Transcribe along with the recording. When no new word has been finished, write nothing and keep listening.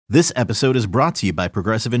This episode is brought to you by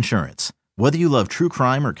Progressive Insurance. Whether you love true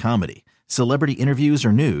crime or comedy, celebrity interviews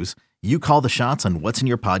or news, you call the shots on what's in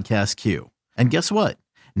your podcast queue. And guess what?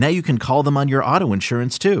 Now you can call them on your auto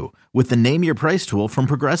insurance too with the Name Your Price tool from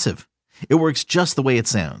Progressive. It works just the way it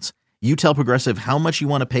sounds. You tell Progressive how much you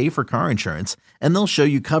want to pay for car insurance, and they'll show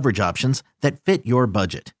you coverage options that fit your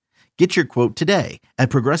budget. Get your quote today at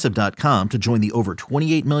Progressive.com to join the over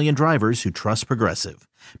 28 million drivers who trust Progressive.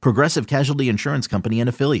 Progressive Casualty Insurance Company and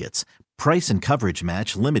Affiliates. Price and coverage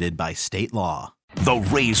match limited by state law. The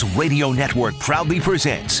Rays Radio Network proudly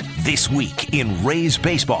presents This Week in Rays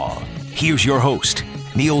Baseball. Here's your host,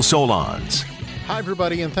 Neil Solondz. Hi,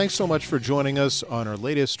 everybody, and thanks so much for joining us on our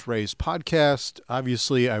latest Rays podcast.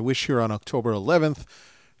 Obviously, I wish here on October 11th,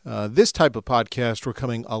 this type of podcast were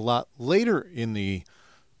coming a lot later in the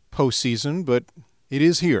postseason, but it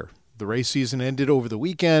is here. The Rays season ended over the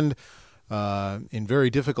weekend in very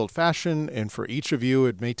difficult fashion, and for each of you,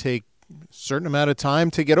 it may take a certain amount of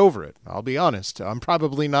time to get over it. I'll be honest, I'm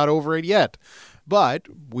probably not over it yet, but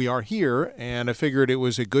we are here, and I figured it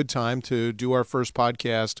was a good time to do our first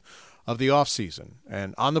podcast of the offseason.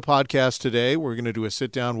 And on the podcast today, we're going to do a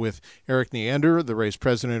sit-down with Erik Neander, the Rays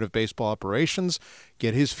president of baseball operations,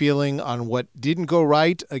 get his feeling on what didn't go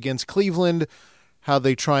right against Cleveland, how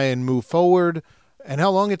they try and move forward, and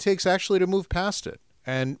how long it takes actually to move past it.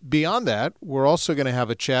 And beyond that, we're also going to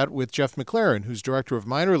have a chat with Jeff McLaren, who's director of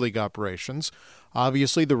minor league operations.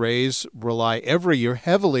 Obviously, the Rays rely every year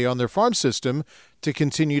heavily on their farm system to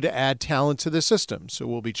continue to add talent to the system. So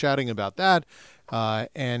we'll be chatting about that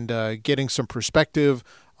and getting some perspective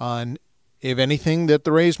on, if anything, that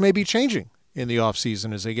the Rays may be changing in the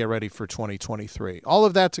offseason as they get ready for 2023. All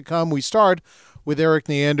of that to come. We start with Erik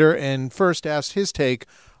Neander and first asked his take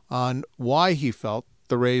on why he felt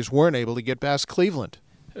the Rays weren't able to get past Cleveland.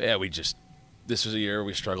 Yeah, this was a year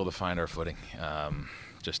we struggled to find our footing.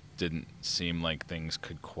 Just didn't seem like things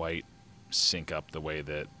could quite sync up the way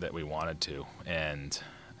that we wanted to. And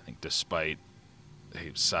I think despite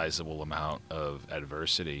a sizable amount of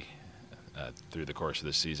adversity through the course of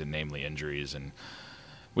the season, namely injuries, and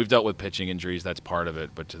we've dealt with pitching injuries, that's part of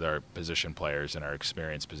it, but to our position players and our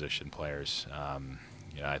experienced position players,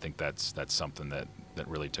 I think that's something that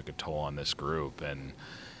really took a toll on this group. And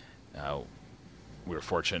we were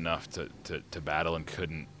fortunate enough to battle and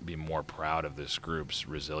couldn't be more proud of this group's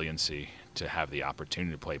resiliency to have the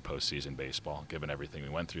opportunity to play postseason baseball, given everything we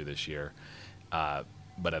went through this year.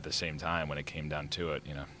 But at the same time, when it came down to it,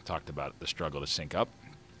 talked about the struggle to sync up.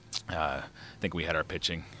 I think we had our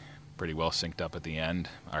pitching pretty well synced up at the end.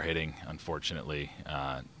 Our hitting, unfortunately,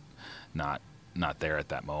 not there at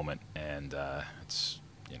that moment. And it's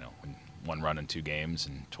one run in 2 games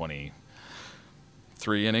and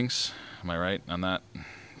 23 innings. Am I right on that?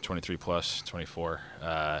 23 plus 24.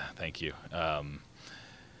 Thank you.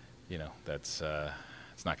 That's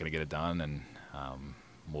it's not going to get it done, and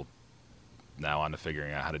we'll now on to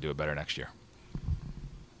figuring out how to do it better next year.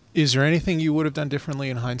 Is there anything you would have done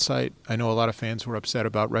differently in hindsight? I know a lot of fans were upset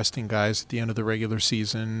about resting guys at the end of the regular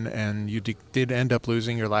season, and you did end up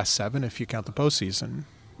losing your last 7 if you count the postseason.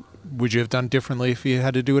 Would you have done differently if you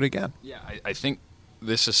had to do it again? Yeah, I think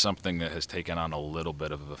this is something that has taken on a little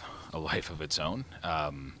bit of a life of its own.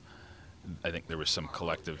 I think there was some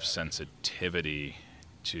collective sensitivity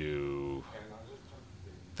to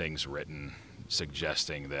things written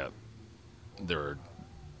suggesting that there are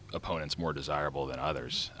opponents more desirable than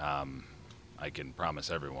others. I can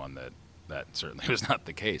promise everyone that certainly was not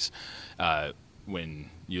the case.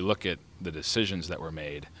 When you look at the decisions that were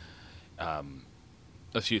made,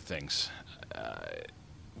 a few things.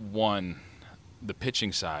 One, the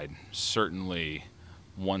pitching side, certainly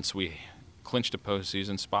once we clinched a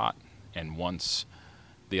postseason spot and once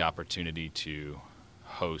the opportunity to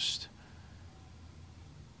host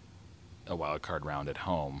a wild card round at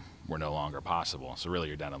home were no longer possible. So really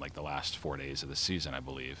you're down to like the last 4 days of the season, I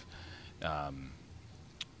believe.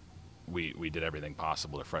 We did everything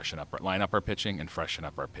possible to line up our pitching and freshen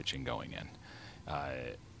up our pitching going in.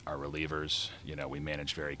 Our relievers, we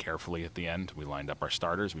managed very carefully at the end. We lined up our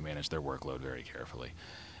starters. We managed their workload very carefully.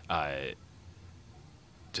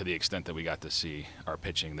 To the extent that we got to see our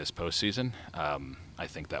pitching this postseason, I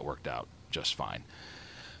think that worked out just fine.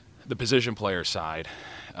 The position player side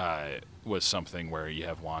was something where you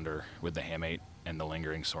have Wander with the hamate and the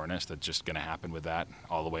lingering soreness that's just going to happen with that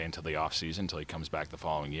all the way until the offseason, until he comes back the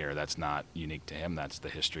following year. That's not unique to him. That's the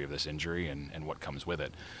history of this injury and what comes with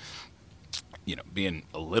it. Being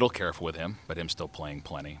a little careful with him, but him still playing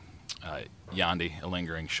plenty. Yandy, a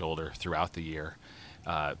lingering shoulder throughout the year.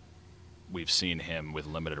 We've seen him with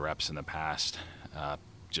limited reps in the past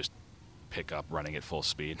just pick up running at full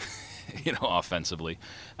speed, offensively.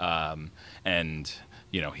 And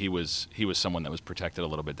he was someone that was protected a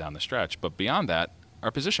little bit down the stretch. But beyond that, our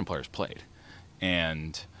position players played.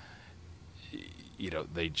 And,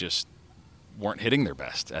 they just weren't hitting their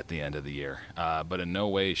best at the end of the year, but in no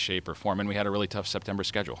way, shape, or form. And we had a really tough September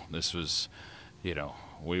schedule. This was,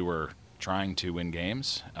 we were trying to win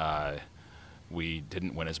games. We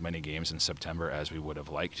didn't win as many games in September as we would have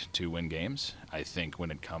liked to win games. I think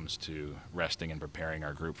when it comes to resting and preparing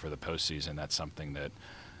our group for the postseason, that's something that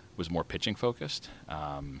was more pitching focused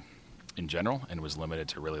in general and was limited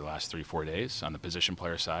to really the last 3-4 days. On the position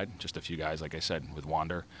player side, just a few guys, like I said, with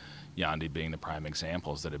Wander, Yandy being the prime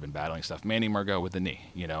examples that have been battling stuff. Manny Margot with the knee,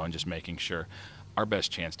 and just making sure our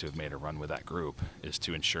best chance to have made a run with that group is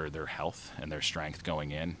to ensure their health and their strength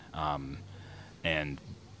going in, and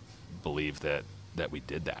believe that we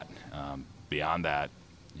did that. Beyond that,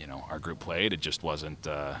 our group played. It just wasn't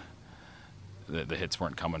the hits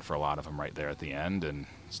weren't coming for a lot of them right there at the end, and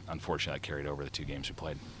unfortunately that carried over the 2 games we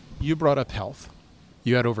played. You brought up health.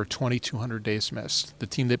 You had over 2,200 days missed. The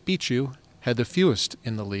team that beat you had the fewest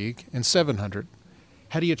in the league, in 700.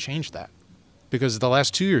 How do you change that? Because the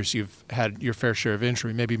last 2 years you've had your fair share of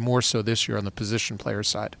injury, maybe more so this year on the position player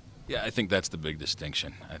side. Yeah, I think that's the big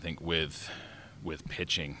distinction. I think with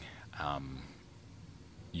pitching,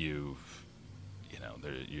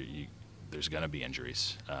 there's going to be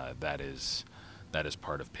injuries. That is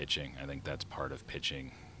part of pitching. I think that's part of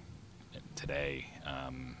pitching today.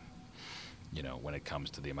 When it comes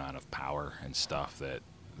to the amount of power and stuff that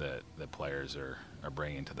players are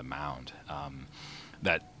bringing to the mound,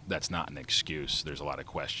 that's not an excuse. There's a lot of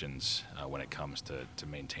questions when it comes to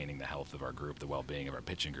maintaining the health of our group, the well-being of our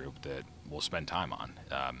pitching group that we'll spend time on.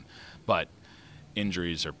 But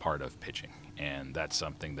injuries are part of pitching, and that's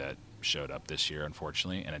something that showed up this year,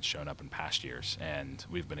 unfortunately, and it's shown up in past years. And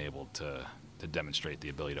we've been able to demonstrate the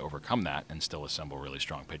ability to overcome that and still assemble really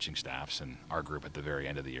strong pitching staffs. And our group at the very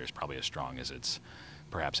end of the year is probably as strong as it's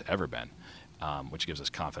perhaps ever been, which gives us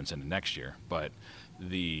confidence into next year. But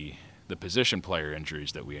the position player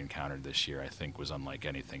injuries that we encountered this year, I think, was unlike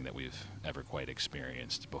anything that we've ever quite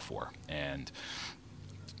experienced before. And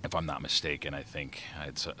if I'm not mistaken, I think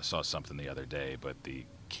I saw something the other day, but the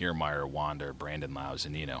Kiermaier, Wander, Brandon Lau,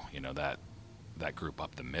 Zunino, that group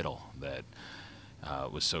up the middle that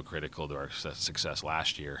was so critical to our success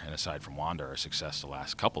last year, and aside from Wander, our success the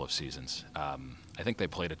last couple of seasons, I think they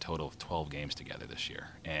played a total of 12 games together this year.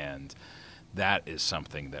 And that is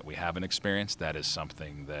something that we haven't experienced. That is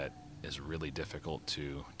something that is really difficult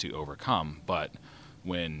to overcome. But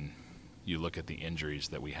when you look at the injuries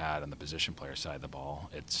that we had on the position player side of the ball,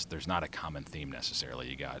 there's not a common theme necessarily.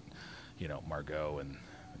 You got, Margot and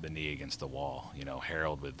the knee against the wall,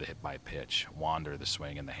 Harold with the hit by pitch, Wander the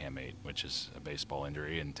swing and the hamate, which is a baseball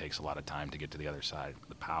injury and takes a lot of time to get to the other side,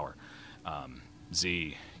 the power.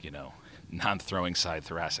 Z, non-throwing side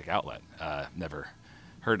thoracic outlet, never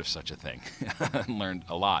heard of such a thing. Learned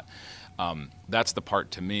a lot. That's the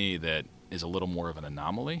part to me that is a little more of an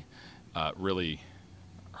anomaly. Really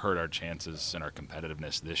hurt our chances and our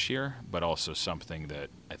competitiveness this year, but also something that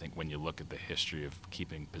I think when you look at the history of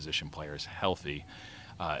keeping position players healthy,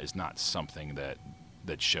 is not something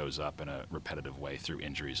that shows up in a repetitive way through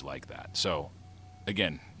injuries like that. So,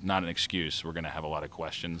 again, not an excuse. We're going to have a lot of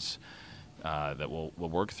questions that we'll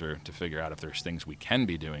work through to figure out if there's things we can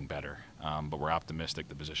be doing better. But we're optimistic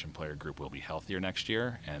the position player group will be healthier next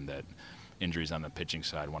year, and that injuries on the pitching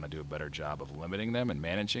side want to do a better job of limiting them and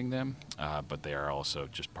managing them, but they are also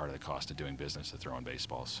just part of the cost of doing business of throwing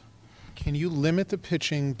baseballs. Can you limit the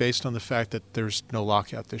pitching based on the fact that there's no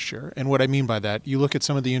lockout this year? And what I mean by that, you look at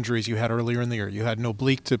some of the injuries you had earlier in the year. You had an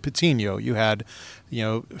oblique to Patino. You had,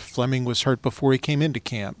 Fleming was hurt before he came into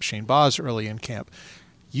camp. Shane Baz early in camp.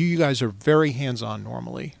 You guys are very hands-on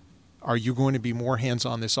normally. Are you going to be more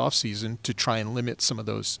hands-on this offseason to try and limit some of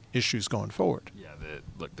those issues going forward? Yeah,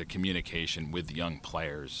 the communication with young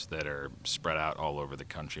players that are spread out all over the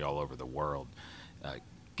country, all over the world,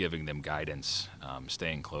 giving them guidance,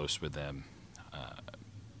 staying close with them,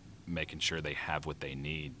 making sure they have what they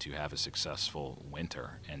need to have a successful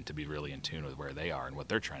winter and to be really in tune with where they are and what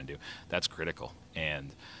they're trying to do, that's critical.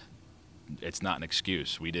 And it's not an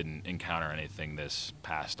excuse. We didn't encounter anything this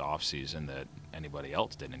past offseason that anybody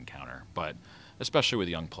else didn't encounter. But especially with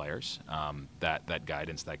young players, that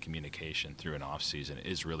guidance, that communication through an offseason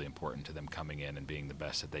is really important to them coming in and being the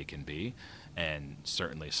best that they can be, and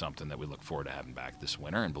certainly something that we look forward to having back this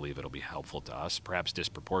winter and believe it'll be helpful to us, perhaps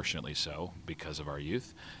disproportionately so because of our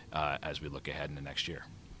youth, as we look ahead into next year.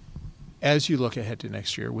 As you look ahead to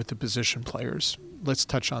next year with the position players, let's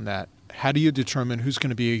touch on that. How do you determine who's going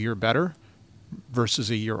to be a year better versus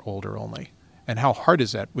a year older only? And how hard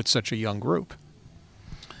is that with such a young group?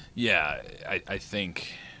 Yeah, I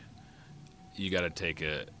think you got to take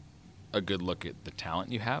a good look at the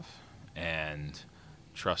talent you have and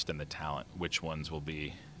trust in the talent, which ones will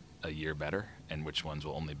be a year better and which ones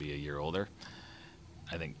will only be a year older.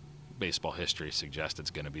 I think baseball history suggests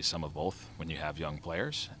it's going to be some of both when you have young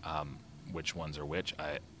players. Which ones are which,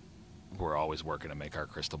 we're always working to make our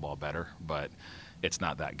crystal ball better, but it's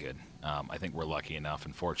not that good. I think we're lucky enough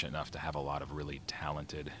and fortunate enough to have a lot of really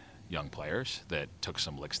talented young players that took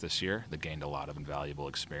some licks this year, that gained a lot of invaluable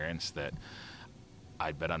experience, that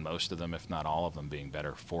I'd bet on most of them, if not all of them, being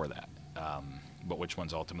better for that. But which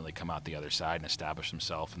ones ultimately come out the other side and establish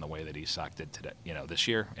themselves in the way that Isak did today, this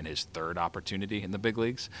year in his third opportunity in the big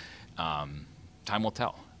leagues, time will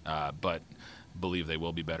tell. But believe they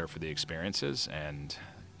will be better for the experiences, and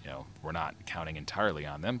we're not counting entirely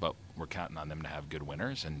on them, but we're counting on them to have good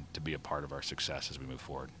winners and to be a part of our success as we move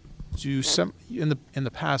forward. Do some in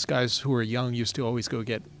the past, guys who are young used to always go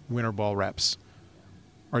get winter ball reps?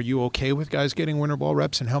 Are you okay with guys getting winter ball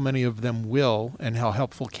reps, and how many of them will, and how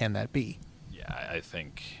helpful can that be? Yeah, I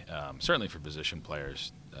think certainly for position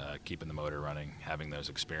players, keeping the motor running, having those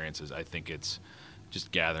experiences, I think it's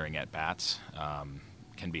just gathering at bats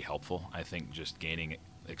can be helpful. I think just gaining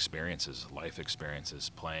experiences, life experiences,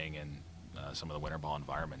 playing in some of the winter ball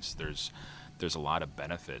environments, there's a lot of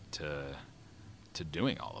benefit to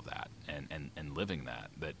doing all of that and living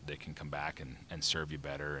that can come back and serve you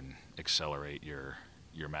better and accelerate your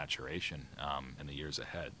maturation in the years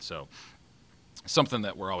ahead. So something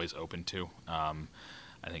that we're always open to.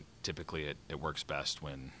 I think typically it works best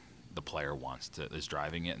when the player is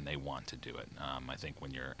driving it and they want to do it. I think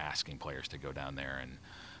when you're asking players to go down there and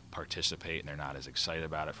participate and they're not as excited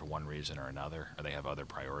about it for one reason or another, or they have other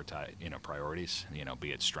priorities,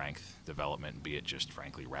 be it strength development, be it just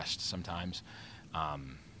frankly rest sometimes,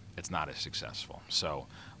 it's not as successful. So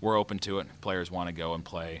we're open to it. Players want to go and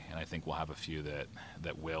play, and I think we'll have a few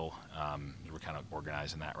that will. We're kind of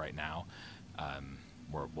organizing that right now.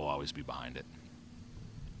 We'll always be behind it.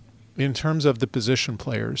 In terms of the position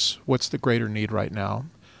players, what's the greater need right now?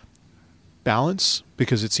 Balance,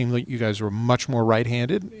 because it seemed like you guys were much more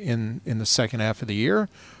right-handed in the second half of the year,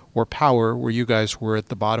 or power, where you guys were at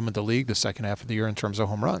the bottom of the league the second half of the year in terms of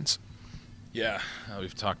home runs? Yeah,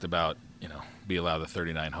 we've talked about, Bielau, the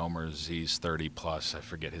 39 homers, he's 30 plus. I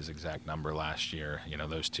forget his exact number last year.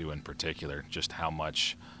 Those two in particular, just how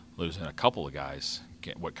much losing a couple of guys,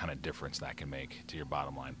 what kind of difference that can make to your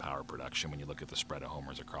bottom line power production when you look at the spread of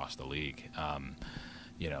homers across the league.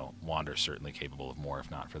 Wander's certainly capable of more, if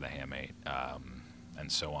not for the hamate,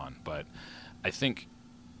 and so on. But I think,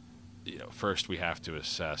 first we have to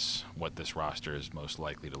assess what this roster is most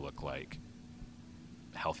likely to look like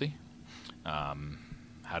healthy,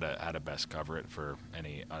 how to best cover it for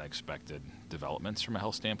any unexpected developments from a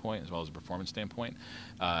health standpoint as well as a performance standpoint.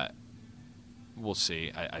 We'll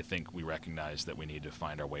see. I think we recognize that we need to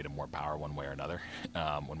find our way to more power one way or another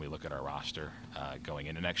when we look at our roster going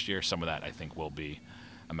into next year. Some of that, I think, will be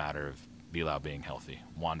a matter of Bielau being healthy,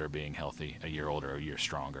 Wander being healthy, a year older, a year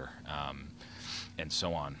stronger, and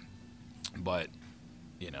so on. But,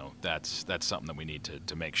 that's something that we need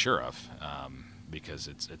to make sure of because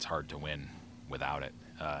it's hard to win without it.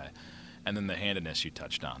 And then the handedness you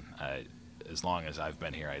touched on. As long as I've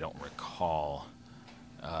been here, I don't recall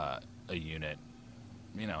a unit,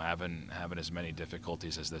 having as many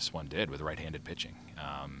difficulties as this one did with right-handed pitching,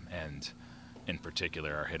 and in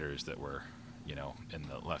particular our hitters that were, in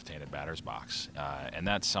the left-handed batter's box, and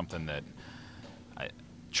that's something that I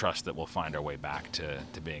trust that we'll find our way back to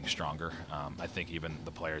being stronger. I think even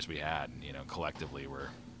the players we had, collectively were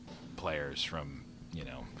players from,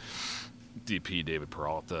 DP David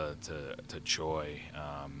Peralta to Choi,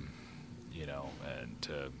 and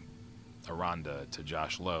to Aranda, to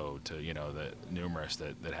Josh Lowe, to the numerous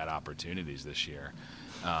that had opportunities this year.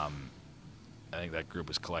 I think that group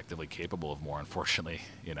was collectively capable of more. Unfortunately,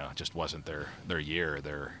 it just wasn't their year,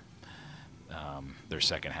 their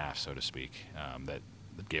second half, so to speak, that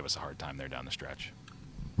gave us a hard time there down the stretch.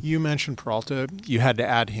 You mentioned Peralta. You had to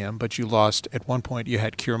add him, but you lost at one point. You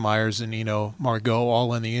had Kiermaier, Zunino, Margot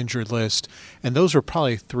all on the injured list, and those are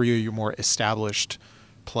probably three of your more established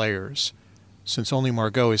players. Since only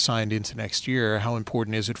Margot is signed into next year, how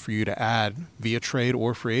important is it for you to add, via trade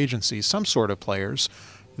or free agency, some sort of players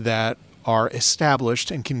that are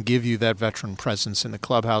established and can give you that veteran presence in the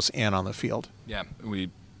clubhouse and on the field? Yeah, we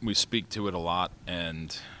speak to it a lot,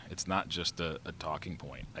 and it's not just a talking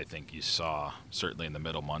point. I think you saw, certainly in the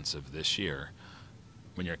middle months of this year,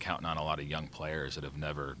 when you're counting on a lot of young players that have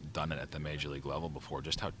never done it at the major league level before,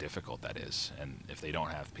 just how difficult that is. And if they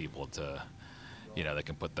don't have people to that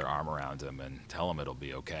can put their arm around him and tell him it'll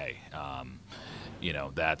be okay.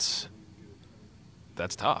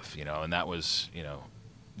 That's tough, and that was,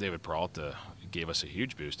 David Peralta gave us a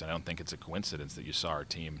huge boost. And I don't think it's a coincidence that you saw our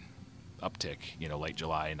team uptick, late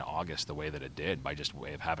July into August the way that it did, by just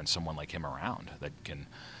way of having someone like him around that can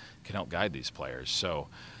help guide these players. So,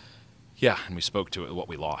 yeah, and we spoke to what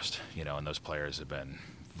we lost, and those players have been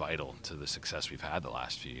vital to the success we've had the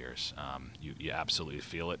last few years. You absolutely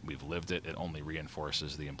feel it. We've lived it. It only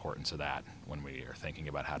reinforces the importance of that when we are thinking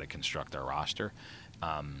about how to construct our roster.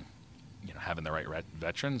 Having the right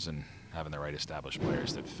veterans and having the right established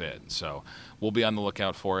players that fit. So we'll be on the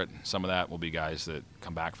lookout for it. Some of that will be guys that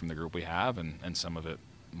come back from the group we have, and some of it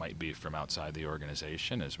might be from outside the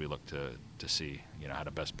organization as we look to see, how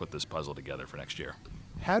to best put this puzzle together for next year.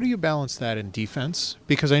 How do you balance that in defense?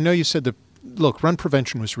 Because I know you said run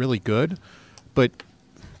prevention was really good, but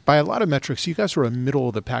by a lot of metrics, you guys were a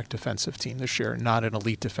middle-of-the-pack defensive team this year, not an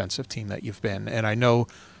elite defensive team that you've been. And I know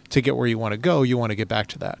to get where you want to go, you want to get back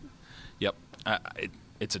to that. Yep.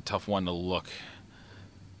 It's a tough one to look,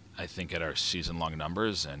 I think, at our season-long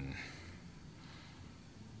numbers and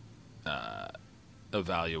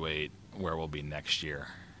evaluate where we'll be next year,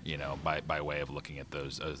 by way of looking at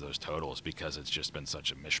those totals, because it's just been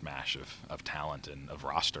such a mishmash of talent and of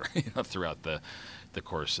roster, throughout the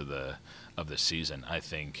course of the season. I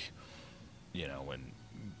think, when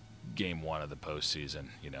game one of the postseason,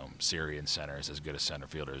 Syrian center is as good a center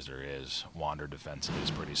fielder as there is. Wander defensively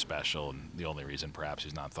is pretty special, and the only reason perhaps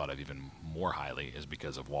he's not thought of even more highly is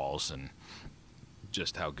because of Walls and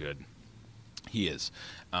just how good he is.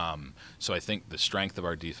 So I think the strength of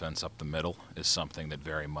our defense up the middle is something that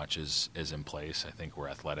very much is in place. I think we're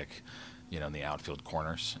athletic, in the outfield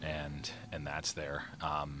corners, and that's there.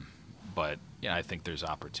 But yeah, I think there's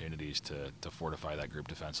opportunities to fortify that group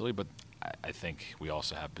defensively. But I think we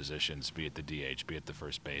also have positions, be it the DH, be it the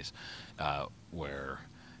first base, where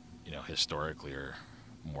historically are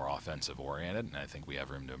more offensive oriented, and I think we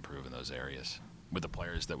have room to improve in those areas with the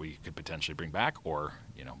players that we could potentially bring back, or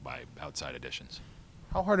by outside additions.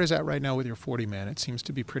 How hard is that right now with your 40-man? It seems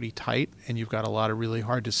to be pretty tight, and you've got a lot of really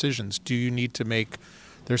hard decisions. Do you need to make?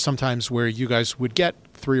 There's sometimes where you guys would get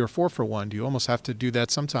 3 or 4 for one. Do you almost have to do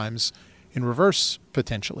that sometimes in reverse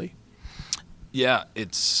potentially? Yeah,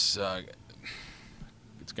 it's going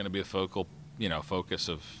to be a focus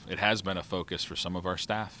of. It has been a focus for some of our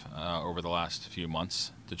staff over the last few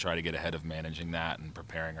months to try to get ahead of managing that and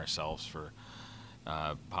preparing ourselves for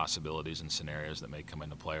possibilities and scenarios that may come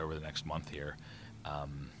into play over the next month here.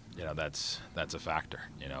 That's a factor.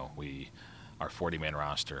 Our 40-man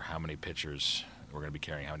roster, how many pitchers we're going to be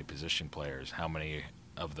carrying, how many position players, how many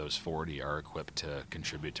of those 40 are equipped to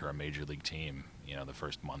contribute to our major league team, the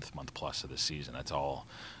first month plus of the season. That's all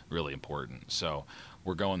really important. So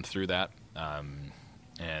we're going through that,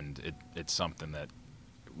 and it's something that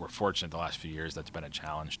we're fortunate the last few years that's been a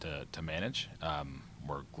challenge to manage.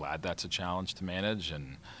 We're glad that's a challenge to manage,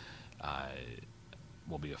 and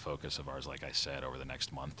will be a focus of ours, like I said, over the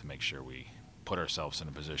next month to make sure we put ourselves in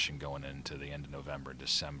a position going into the end of November,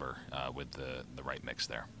 December with the right mix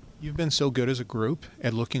there. You've been so good as a group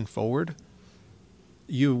at looking forward.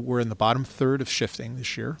 You were in the bottom third of shifting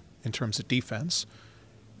this year in terms of defense,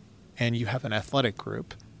 and you have an athletic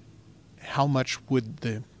group. How much would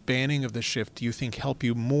the banning of the shift, do you think, help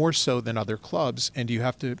you more so than other clubs? And do you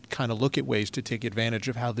have to kind of look at ways to take advantage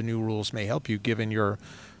of how the new rules may help you given your,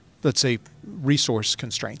 let's say, resource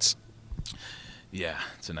constraints? Yeah,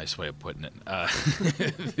 it's a nice way of putting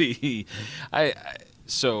it.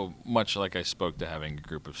 So much like I spoke to having a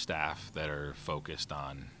group of staff that are focused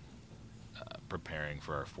on preparing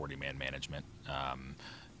for our 40-man management,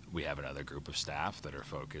 we have another group of staff that are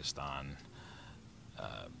focused on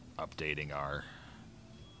updating our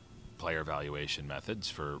player evaluation methods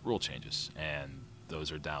for rule changes. And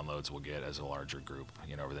those are downloads we'll get as a larger group,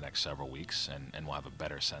 over the next several weeks, and we'll have a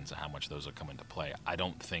better sense of how much those will come into play. I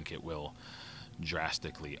don't think it will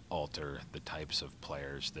drastically alter the types of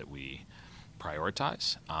players that we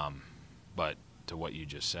prioritize. But to what you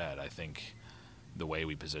just said, I think the way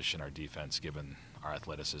we position our defense, given our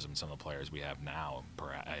athleticism, some of the players we have now,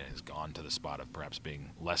 has gone to the spot of perhaps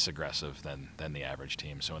being less aggressive than the average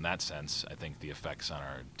team. So in that sense, I think the effects on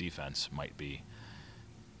our defense might be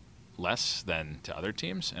less than to other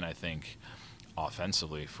teams. And I think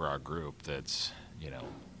offensively for our group that's,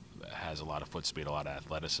 has a lot of foot speed, a lot of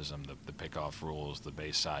athleticism, the pickoff rules, the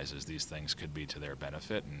base sizes, these things could be to their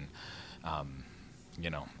benefit. And,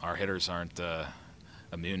 our hitters aren't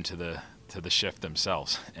immune to the shift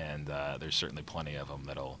themselves, and there's certainly plenty of them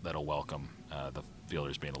that'll welcome the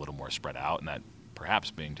fielders being a little more spread out, and that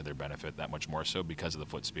perhaps being to their benefit that much more so because of the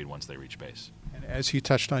foot speed once they reach base. And as you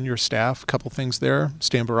touched on your staff, a couple things there.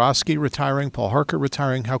 Stan Borowski retiring, Paul Harker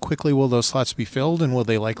retiring. How quickly will those slots be filled, and will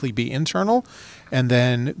they likely be internal? And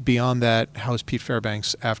then beyond that, how's Pete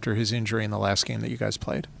Fairbanks after his injury in the last game that you guys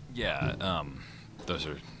played? Yeah, those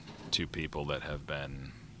are two people that have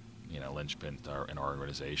been, linchpin in our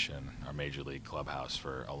organization, our major league clubhouse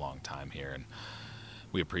for a long time here, and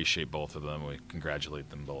we appreciate both of them. We congratulate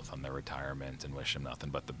them both on their retirement and wish them nothing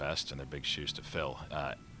but the best, and they're big shoes to fill.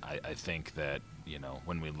 I think that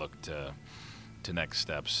when we look to next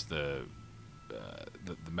steps, the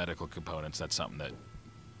medical components, that's something that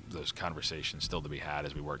those conversations still to be had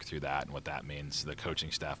as we work through that and what that means. The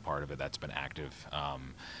coaching staff part of it, that's been active,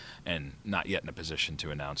 and not yet in a position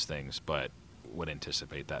to announce things, but would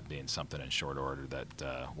anticipate that being something in short order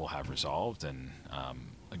that we'll have resolved, and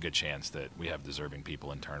a good chance that we have deserving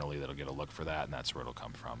people internally that'll get a look for that, and that's where it'll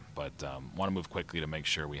come from. But want to move quickly to make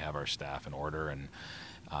sure we have our staff in order, and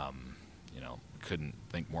couldn't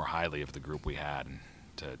think more highly of the group we had, and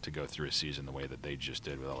to go through a season the way that they just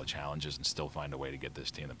did with all the challenges and still find a way to get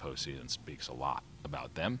this team in the postseason speaks a lot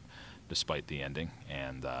about them despite the ending,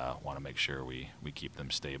 and want to make sure we keep them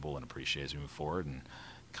stable and appreciate as we move forward, and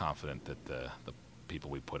confident that the people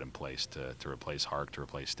we put in place to replace Hark, to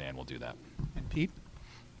replace Stan, will do that. And Pete?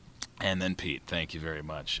 And then Pete, thank you very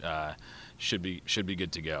much. Should be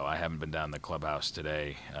good to go. I haven't been down in the clubhouse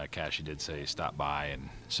today. Cashy did say stop by and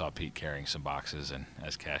saw Pete carrying some boxes, and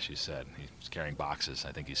as Cashy said, he's carrying boxes.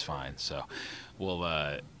 I think he's fine. So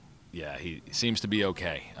he seems to be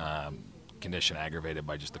okay. Condition aggravated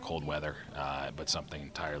by just the cold weather, but something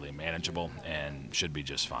entirely manageable and should be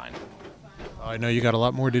just fine. I know you got a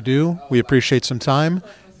lot more to do. We appreciate some time,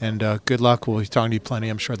 and good luck. We'll be talking to you plenty,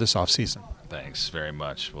 I'm sure, this offseason. Thanks very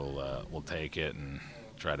much. We'll take it and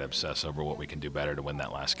try to obsess over what we can do better to win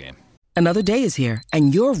that last game. Another day is here,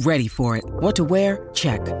 and you're ready for it. What to wear?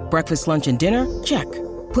 Check. Breakfast, lunch, and dinner? Check.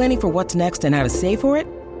 Planning for what's next and how to save for it?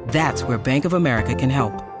 That's where Bank of America can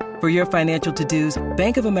help. For your financial to-dos,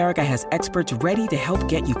 Bank of America has experts ready to help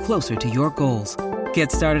get you closer to your goals.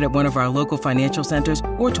 Get started at one of our local financial centers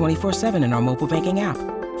or 24/7 in our mobile banking app.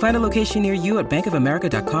 Find a location near you at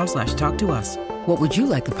bankofamerica.com/talktous. What would you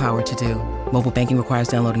like the power to do? Mobile banking requires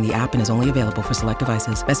downloading the app and is only available for select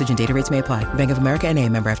devices. Message and data rates may apply. Bank of America N.A.,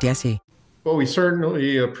 member FDIC. Well, we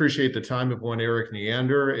certainly appreciate the time of one Eric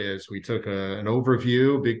Neander as we took an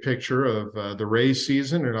overview, big picture of the Rays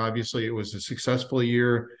season. And obviously it was a successful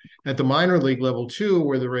year at the minor league level too,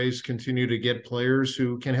 where the Rays continue to get players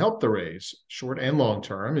who can help the Rays short and long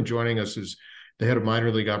term. And joining us is the head of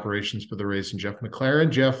minor league operations for the Rays, and Jeff McLaren.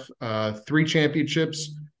 Jeff, 3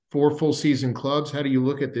 championships, 4 full season clubs. How do you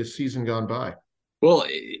look at this season gone by? Well,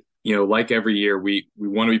 like every year, we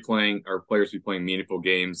want to be playing, our players to be playing meaningful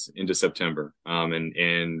games into September.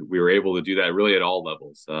 And we were able to do that really at all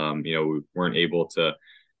levels. We weren't able to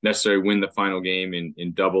necessarily win the final game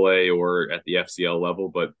in AA or at the FCL level,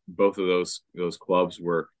 but both of those clubs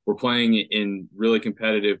were playing in really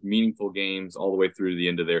competitive, meaningful games all the way through the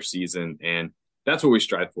end of their season. And that's what we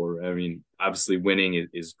strive for. I mean, obviously winning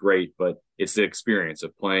is great, but it's the experience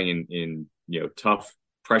of playing in tough,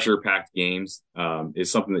 pressure-packed games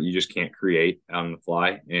is something that you just can't create out on the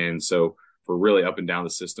fly. And so for really up and down the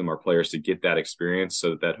system, our players to get that experience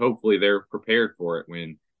so that hopefully they're prepared for it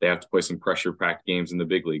when they have to play some pressure-packed games in the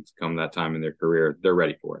big leagues come that time in their career. They're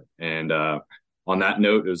ready for it. And on that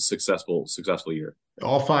note, it was a successful year.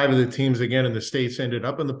 All 5 of the teams, again, in the States ended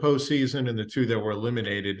up in the postseason, and the 2 that were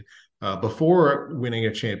eliminated before winning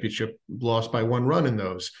a championship lost by 1 run in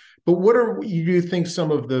those. But what do you think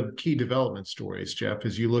some of the key development stories, Jeff,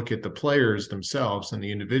 as you look at the players themselves and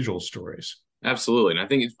the individual stories? Absolutely. And I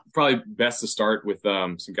think it's probably best to start with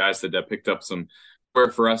some guys that picked up some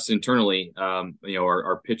work for us internally.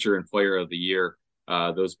 Our pitcher and player of the year,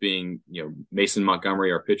 those being, Mason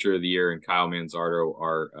Montgomery, our pitcher of the year, and Kyle Manzardo,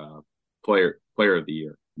 our player of the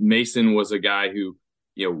year. Mason was a guy who,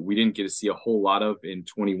 we didn't get to see a whole lot of in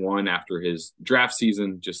 21 after his draft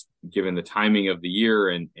season, just given the timing of the year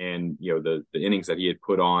and the innings that he had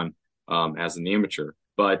put on as an amateur.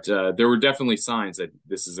 But there were definitely signs that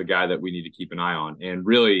this is a guy that we need to keep an eye on. And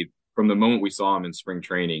really, from the moment we saw him in spring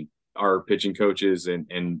training, our pitching coaches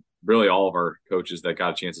and really all of our coaches that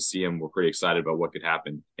got a chance to see him were pretty excited about what could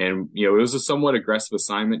happen. And, it was a somewhat aggressive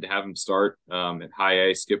assignment to have him start at high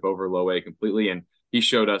A, skip over low A completely. And he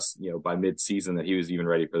showed us, by mid-season that he was even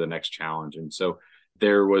ready for the next challenge. And so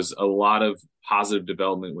there was a lot of positive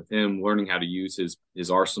development with him, learning how to use his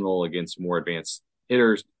arsenal against more advanced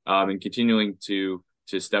hitters and continuing to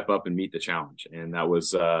step up and meet the challenge. And that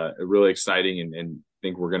was really exciting. And I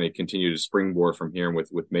think we're going to continue to springboard from here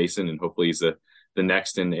with Mason. And hopefully he's a the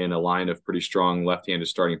next in a line of pretty strong left-handed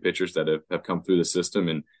starting pitchers that have come through the system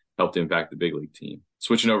and helped impact the big league team.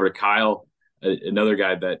 Switching over to Kyle, another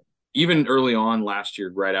guy that even early on last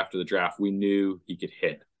year, right after the draft, we knew he could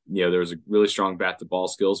hit. There was a really strong bat to ball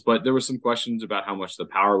skills, but there were some questions about how much the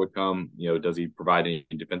power would come. Does he provide any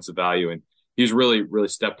defensive value? And he's really, really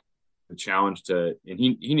stepped up the challenge and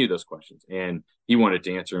he knew those questions and he wanted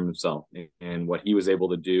to answer them himself. And what he was able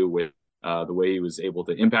to do with the way he was able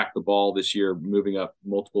to impact the ball this year, moving up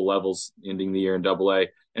multiple levels, ending the year in Double-A,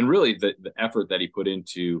 and really the effort that he put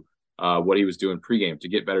into what he was doing pregame to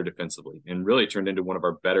get better defensively, and really turned into one of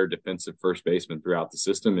our better defensive first basemen throughout the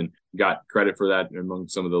system, and got credit for that among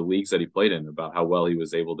some of the leagues that he played in about how well he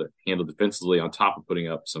was able to handle defensively on top of putting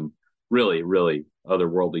up some really, really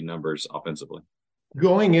otherworldly numbers offensively.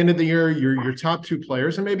 Going into the year, your top two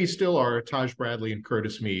players, and maybe still are, Taj Bradley and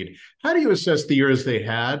Curtis Mead. How do you assess the years they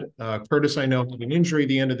had? Curtis, I know, had an injury at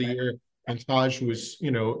the end of the year, and Taj was,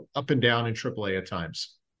 up and down in AAA at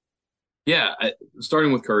times. Yeah,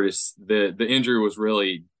 starting with Curtis, the injury was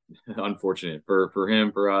really unfortunate for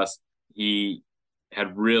him, for us. He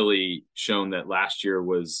had really shown that last year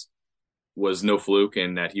was no fluke,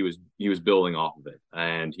 and that he was building off of it.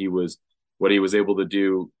 And what he was able to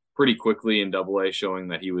do pretty quickly in Double-A, showing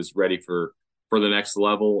that he was ready for the next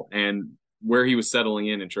level, and where he was settling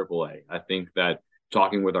in AAA. I think that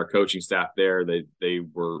talking with our coaching staff there, they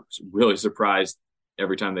were really surprised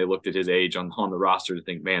every time they looked at his age on the roster to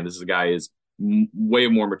think, man, this guy is way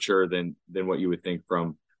more mature than what you would think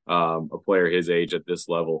from a player his age at this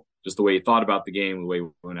level. Just the way he thought about the game, the way he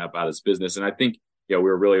went about his business. And I think, we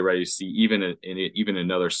were really ready to see even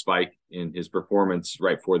another spike in his performance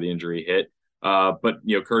right before the injury hit. But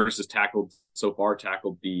Curtis has tackled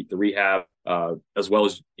the rehab as well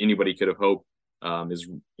as anybody could have hoped.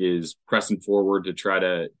 Is pressing forward to try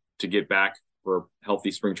to get back for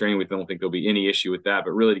healthy spring training. We don't think there'll be any issue with that,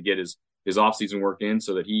 but really to get his offseason work in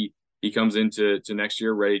so that he comes into next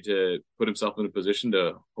year ready to put himself in a position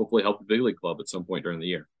to hopefully help the big league club at some point during the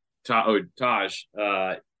year. Taj,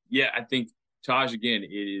 I think Taj again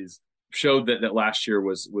showed that last year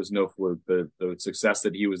was no fluke. The success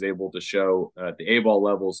that he was able to show at the A-ball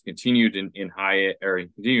levels continued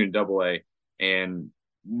continued in Double-A, and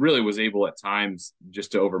really was able at times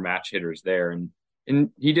just to overmatch hitters there. And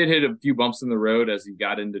he did hit a few bumps in the road as he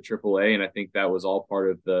got into AAA, and I think that was all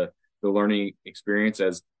part of the learning experience,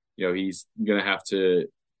 as he's going to have to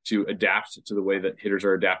adapt to the way that hitters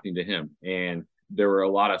are adapting to him. And there were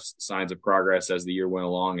a lot of signs of progress as the year went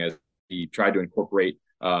along, as he tried to incorporate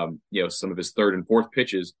some of his third and fourth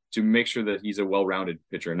pitches to make sure that he's a well-rounded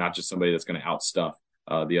pitcher and not just somebody that's going to outstuff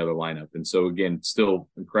the other lineup. And so again, still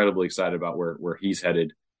incredibly excited about where he's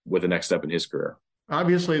headed with the next step in his career.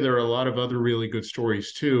 Obviously, there are a lot of other really good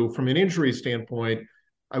stories too. From an injury standpoint,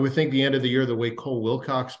 I would think the end of the year, the way Cole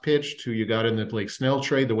Wilcox pitched, who you got in the Blake Snell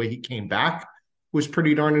trade, the way he came back was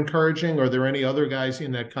pretty darn encouraging. Are there any other guys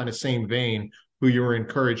in that kind of same vein who you were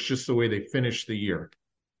encouraged just the way they finished the year?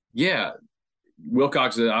 Yeah,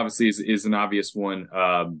 Wilcox obviously is an obvious one.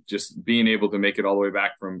 Just being able to make it all the way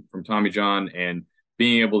back from Tommy John and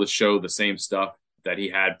being able to show the same stuff that he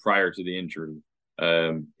had prior to the injury.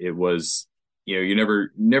 It was, you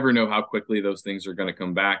never know how quickly those things are going to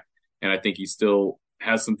come back. And I think he still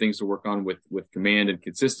has some things to work on with command and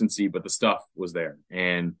consistency, but the stuff was there.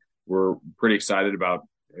 And we're pretty excited about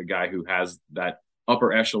a guy who has that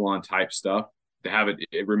upper echelon type stuff, to have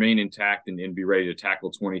it remain intact and be ready to tackle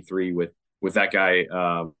 23 with that guy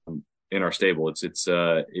in our stable.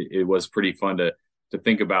 It was pretty fun to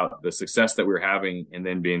think about the success that we were having, and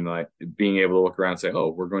then being able to look around and say, oh,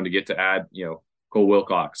 we're going to get to add, Cole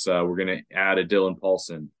Wilcox. We're going to add a Dylan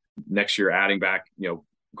Paulson next year, adding back,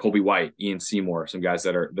 Colby White, Ian Seymour, some guys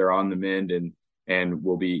they're on the mend and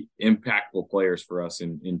will be impactful players for us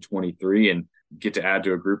in 23, and get to add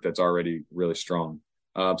to a group that's already really strong.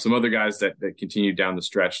 Some other guys that continued down the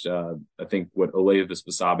stretch, I think what Olevis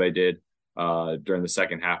Basabe did during the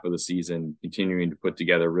second half of the season, continuing to put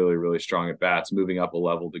together really, really strong at bats, moving up a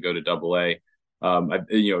level to go to Double-A.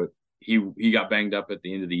 He got banged up at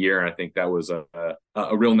the end of the year, and I think that was a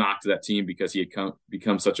real knock to that team, because he had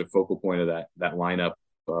become such a focal point of that lineup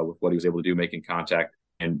with what he was able to do, making contact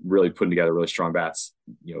and really putting together really strong bats,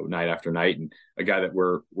 night after night, and a guy that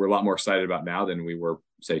we're a lot more excited about now than we were,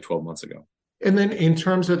 say, 12 months ago. And then in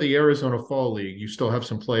terms of the Arizona Fall League, you still have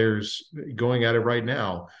some players going at it right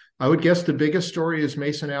now. I would guess the biggest story is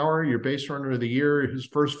Mason Hour, your base runner of the year, his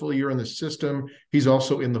first full year in the system. He's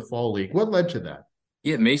also in the Fall League. What led to that?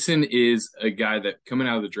 Yeah, Mason is a guy that coming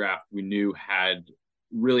out of the draft, we knew had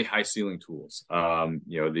really high ceiling tools.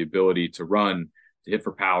 The ability to run, to hit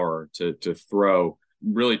for power, to throw,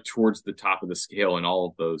 really towards the top of the scale in all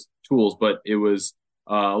of those tools, but it was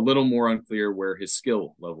a little more unclear where his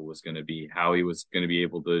skill level was going to be, how he was going to be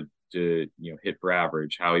able to hit for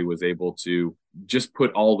average, how he was able to just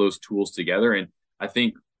put all those tools together. And I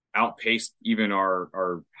think outpaced even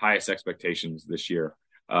our highest expectations this year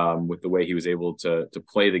with the way he was able to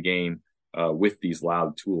play the game with these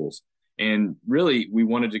loud tools. And really, we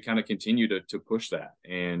wanted to kind of continue to push that,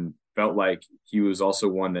 and felt like he was also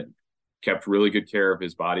one that kept really good care of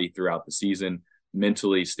his body throughout the season,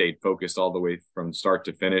 mentally stayed focused all the way from start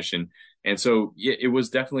to finish. And so it was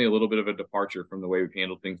definitely a little bit of a departure from the way we've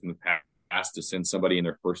handled things in the past to send somebody in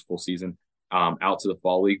their first full season out to the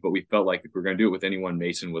fall league. But we felt like if we're going to do it with anyone,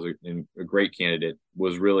 Mason was a great candidate,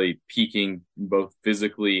 was really peaking both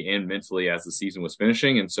physically and mentally as the season was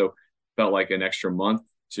finishing. And so felt like an extra month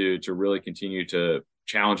to really continue to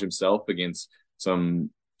challenge himself against some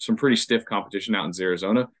pretty stiff competition out in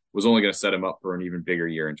Arizona was only going to set him up for an even bigger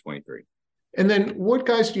year in 23. And then what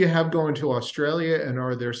guys do you have going to Australia? And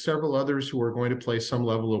are there several others who are going to play some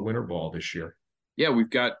level of winter ball this year? Yeah, we've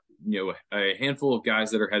got, a handful of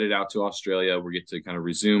guys that are headed out to Australia. We get to kind of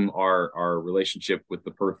resume our relationship with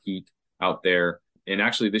the Perth Heat out there. And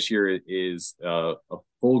actually this year is a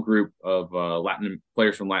full group of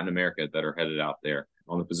players from Latin America that are headed out there.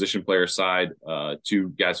 On the position player side, two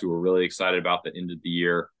guys who we're really excited about that ended the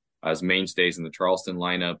year as mainstays in the Charleston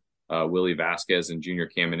lineup, Willie Vasquez and Junior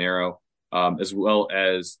Caminero, as well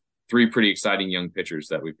as three pretty exciting young pitchers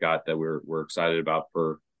that we've got that we're excited about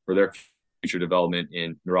for their future development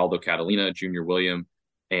in Geraldo Catalina, Junior William,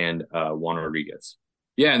 and Juan Rodriguez.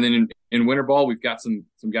 Yeah, and then in winter ball, we've got some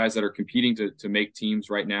guys that are competing to make teams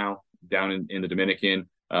right now down in the Dominican.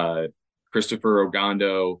 Christopher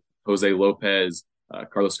Ogando, Jose Lopez,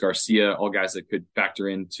 Carlos Garcia, all guys that could factor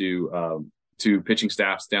into to pitching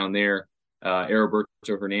staffs down there. Aroberto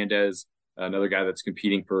Hernandez, another guy that's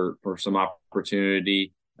competing for some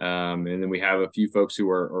opportunity. And then we have a few folks who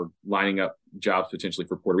are lining up jobs potentially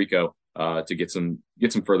for Puerto Rico to get some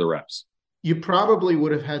further reps. You probably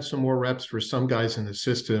would have had some more reps for some guys in the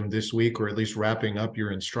system this week, or at least wrapping up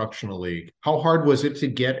your instructional league. How hard was it to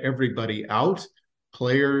get everybody out,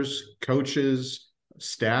 players, coaches,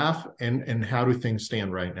 staff, and how do things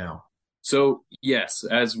stand right now? So yes,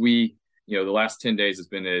 as we, the last 10 days has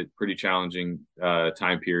been a pretty challenging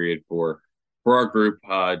time period for our group,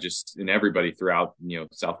 just in everybody throughout,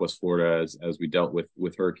 Southwest Florida as we dealt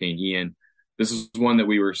with Hurricane Ian. This is one that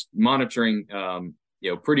we were monitoring,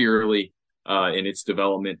 pretty early in its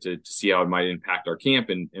development to see how it might impact our camp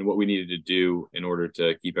and what we needed to do in order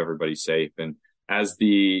to keep everybody safe. And as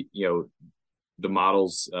the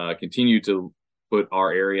models continue to put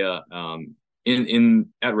our area in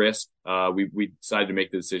at risk, we decided to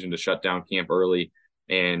make the decision to shut down camp early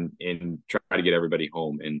and try to get everybody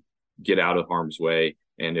home and get out of harm's way.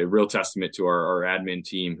 And a real testament to our admin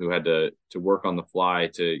team who had to work on the fly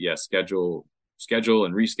to schedule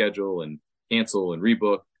and reschedule and cancel and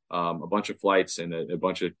rebook a bunch of flights and a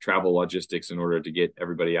bunch of travel logistics in order to get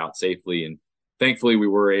everybody out safely. And thankfully we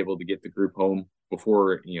were able to get the group home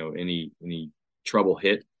before any trouble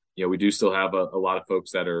hit. We do still have a lot of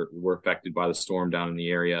folks that were affected by the storm down in the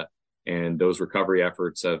area, and those recovery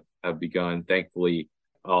efforts have begun. Thankfully,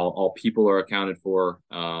 all people are accounted for,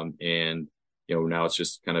 and now it's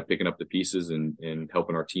just kind of picking up the pieces and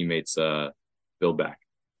helping our teammates build back.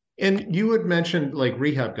 And you had mentioned like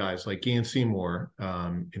rehab guys like Ian Seymour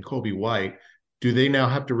and Colby White. Do they now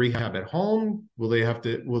have to rehab at home? Will they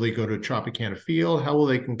go to Tropicana Field? How will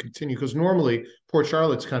they continue? Because normally Port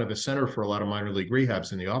Charlotte's kind of a center for a lot of minor league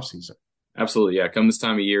rehabs in the offseason. Absolutely. Yeah. Come this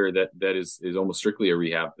time of year, that is almost strictly a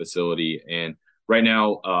rehab facility. And right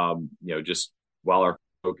now, just while our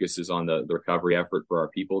focus is on the recovery effort for our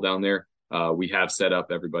people down there, we have set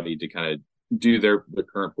up everybody to kind of do the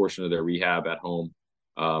current portion of their rehab at home.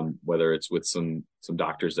 Whether it's with some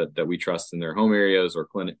doctors that we trust in their home areas or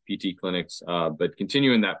PT clinics, but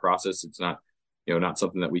continuing that process. It's not, not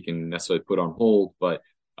something that we can necessarily put on hold, but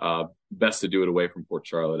best to do it away from Port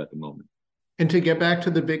Charlotte at the moment. And to get back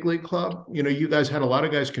to the big league club, you guys had a lot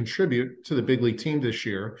of guys contribute to the big league team this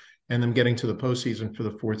year and them getting to the postseason for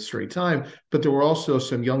the fourth straight time. But there were also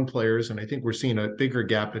some young players, and I think we're seeing a bigger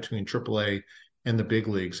gap between AAA and the big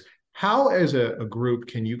leagues. How, as a group,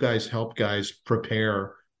 can you guys help guys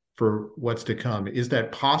prepare for what's to come? Is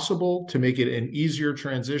that possible to make it an easier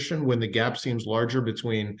transition when the gap seems larger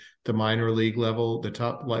between the minor league level, the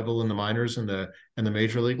top level in the minors and the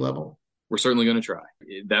major league level? We're certainly going to try.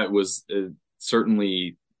 That was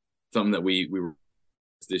certainly something that we were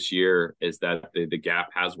this year, is that the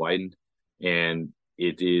gap has widened, and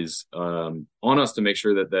it is on us to make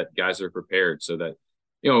sure that guys are prepared so that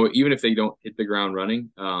even if they don't hit the ground running,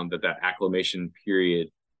 that acclimation period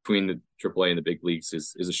between the AAA and the big leagues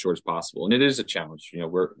is as short as possible. And it is a challenge.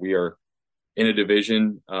 We are in a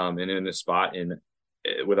division and in a spot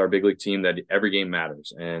with our big league team that every game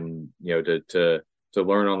matters. And, to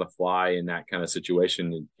learn on the fly in that kind of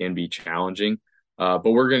situation can be challenging. But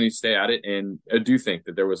we're going to stay at it. And I do think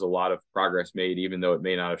that there was a lot of progress made, even though it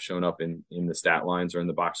may not have shown up in the stat lines or in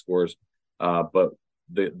the box scores. But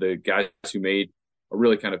the guys who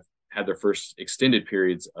really kind of had their first extended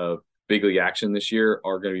periods of big league action this year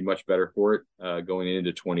are going to be much better for it going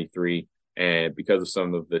into 23. And because of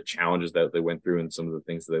some of the challenges that they went through and some of the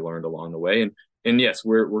things that they learned along the way. And yes,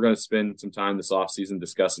 we're going to spend some time this offseason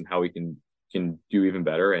discussing how we can do even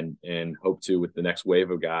better and hope to, with the next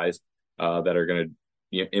wave of guys that are going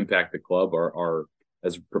to impact the club, are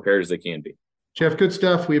as prepared as they can be. Jeff, good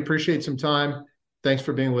stuff. We appreciate some time. Thanks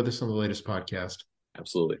for being with us on the latest podcast.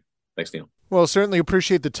 Absolutely. Thanks, Neil. Well, certainly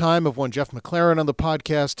appreciate the time of one Jeff McLaren on the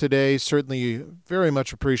podcast today. Certainly very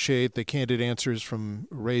much appreciate the candid answers from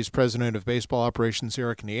Rays President of Baseball Operations,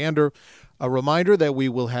 Erik Neander. A reminder that we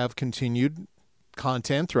will have continued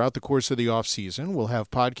content throughout the course of the offseason. We'll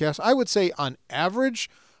have podcasts, I would say on average,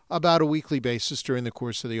 about a weekly basis during the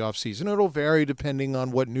course of the offseason. It'll vary depending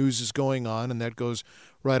on what news is going on, and that goes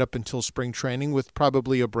right up until spring training, with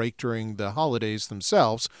probably a break during the holidays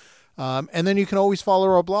themselves. And then you can always follow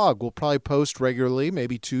our blog. We'll probably post regularly,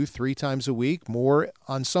 maybe 2-3 times a week, more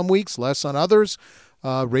on some weeks, less on others.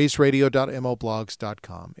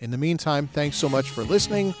 RaysRadio.mlblogs.com. In the meantime, thanks so much for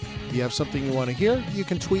listening. If you have something you want to hear, you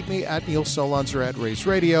can tweet me at Neil Solondz or at Rays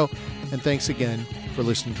Radio. And thanks again for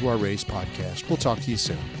listening to our Rays podcast. We'll talk to you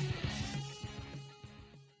soon.